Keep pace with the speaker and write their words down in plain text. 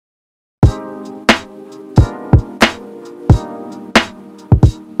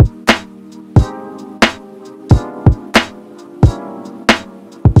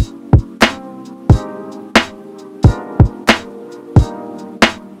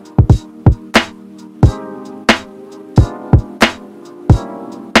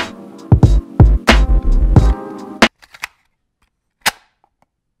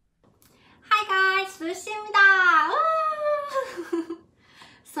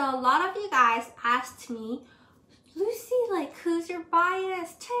So a lot of you guys asked me, Lucy, like, who's your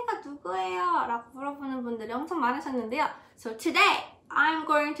bias? 최애가 누구예요? 라고 물어보는 분들이 엄청 많으셨는데요. So today, I'm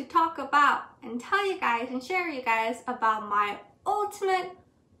going to talk about and tell you guys and share you guys about my ultimate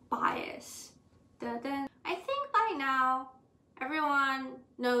bias. Dun-dun. I think by now, everyone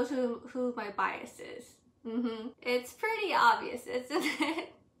knows who my bias is. It's pretty obvious, isn't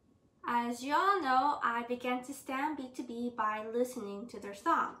it? As you all know, I began to stan btob by listening to their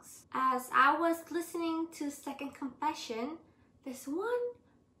songs. As I was listening to Second Confession, this one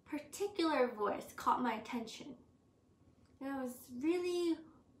particular voice caught my attention. It was really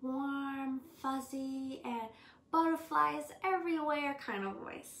warm, fuzzy, and butterflies everywhere kind of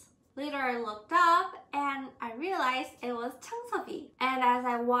voice. Later I looked up and I realized it was 창섭이. And as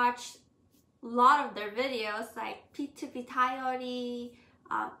I watched a lot of their videos like btob 다이어리,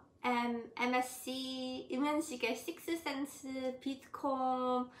 MSC, 이면식의 Sixth Sense,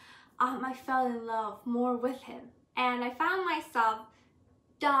 Beatcom, I fell in love more with him. And I found myself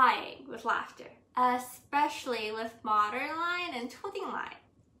dying with laughter, especially with Modern Line and Chooding Line.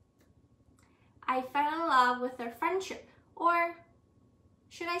 I fell in love with their friendship, or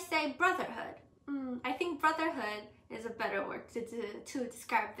should I say brotherhood? I think brotherhood is a better word to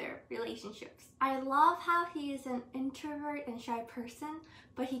describe their relationships. I love how he is an introvert and shy person,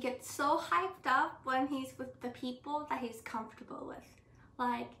 but he gets so hyped up when he's with the people that he's comfortable with,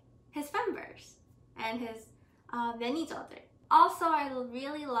 like his members and his 매니저들. Also, I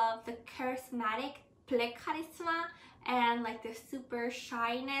really love the charismatic black charisma and like the super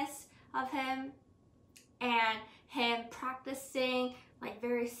shyness of him, and him practicing like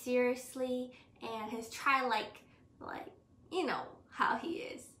very seriously, and his like you know how he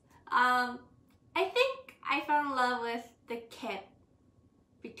is. I think I fell in love with the kid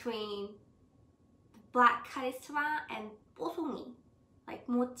between the black charisma and 뽀송이, like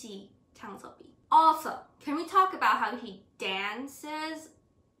모찌 창섭이. Also, can we talk about how he dances?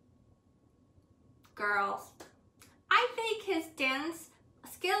 Girls, I think his dance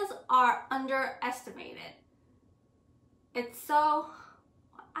skills are underestimated. It's so,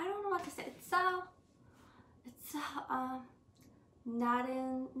 I don't know what to say. It's not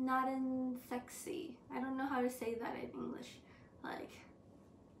in sexy. I don't know how to say that in English. Like,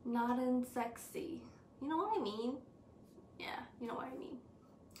 not in sexy. You know what I mean? Yeah, you know what I mean.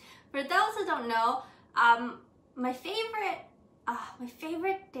 For those who don't know, my favorite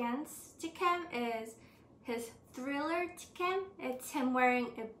dance chikem is his Thriller chikem. It's him wearing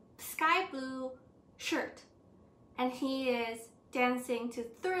a sky blue shirt, and he is dancing to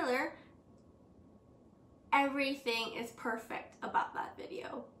Thriller. Everything is perfect about that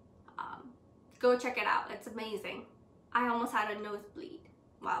video. Go check it out. It's amazing. I almost had a nosebleed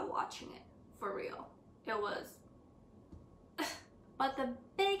while watching it. For real. It was. But the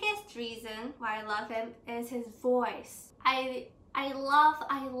biggest reason why I love him is his voice. I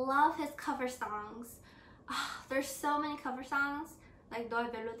love his cover songs. There's so many cover songs, like 너의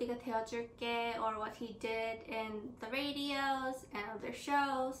멜로디가 되어줄게, or what he did in the radios and other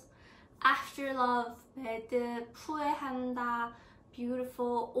shows. After Love, 배드, 후회한다,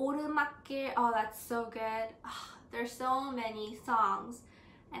 Beautiful, 오르막길, oh that's so good. There's so many songs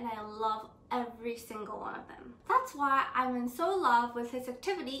and I love every single one of them. That's why I'm in so love with his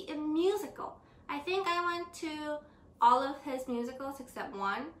activity in musical. I think I went to all of his musicals except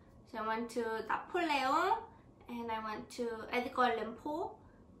one. So I went to Napoleon, and I went to Edgar Allan Poe,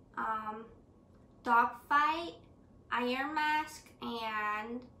 Dogfight, Iron Mask,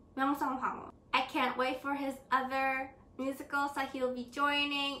 and 명성황후. I can't wait for his other musicals that he'll be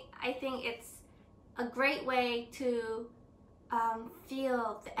joining. I think it's a great way to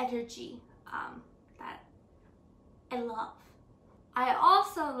feel the energy that I love. I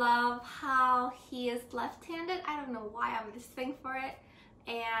also love how he is left-handed. I don't know why I'm this thing for it.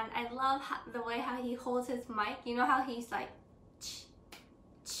 And I love the way how he holds his mic. You know how he's like,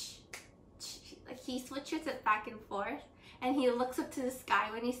 like he switches it back and forth. And he looks up to the sky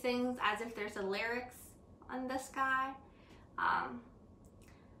when he sings as if there's a lyrics on the sky.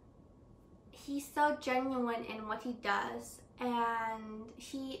 He's so genuine in what he does, and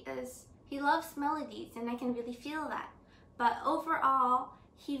he loves melodies, and I can really feel that. But overall,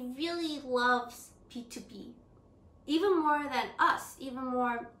 he really loves btob, even more than us, even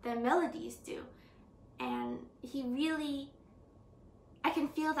more than melodies do. And I can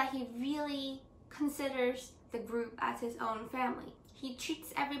feel that he really considers the group as his own family. He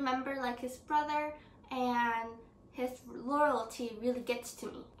treats every member like his brother, and his loyalty really gets to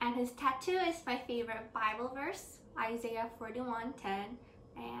me. And his tattoo is my favorite Bible verse, Isaiah 41:10,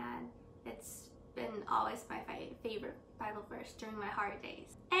 and it's been always my favorite Bible verse during my hard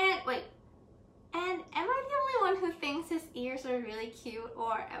days. And wait, and am I the only one who thinks his ears are really cute,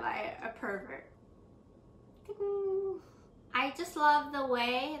 or am I a pervert? Ding. I just love the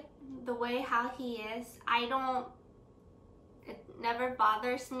way how he is. It never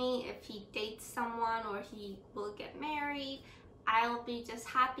bothers me if he dates someone or he will get married. I'll be just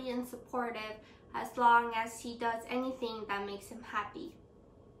happy and supportive as long as he does anything that makes him happy.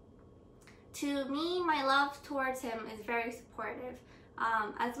 To me, my love towards him is very supportive.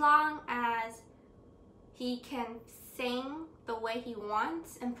 As long as he can sing the way he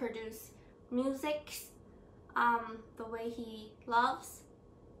wants and produce music the way he loves,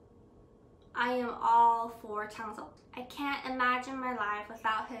 I am all for Changseok. I can't imagine my life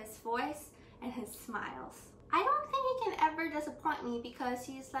without his voice and his smiles. I don't think he can ever disappoint me because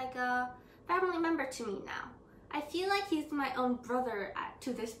he's like a family member to me now. I feel like he's my own brother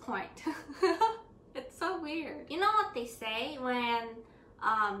to this point. It's so weird. You know what they say when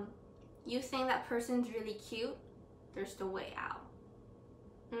you think that person's really cute? There's the way out.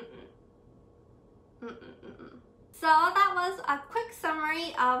 So that was a quick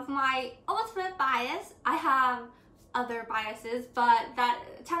summary of my ultimate bias. I have other biases, but that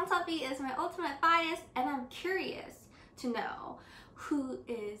Changseok is my ultimate bias, and I'm curious to know who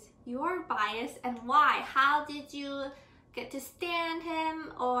is your bias and why. How did you get to stan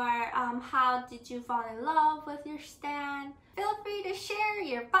him, or how did you fall in love with your stan? Feel free to share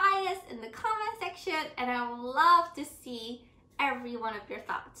your bias in the comment section, and I would love to see every one of your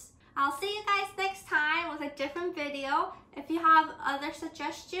thoughts. I'll see you guys next time with a different video. If you have other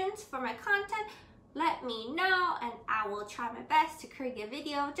suggestions for my content, let me know and I will try my best to create a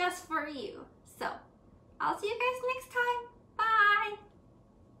video just for you. So, I'll see you guys next time. Bye!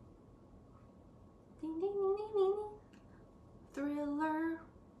 Ding, ding, ding, ding, ding. Thriller.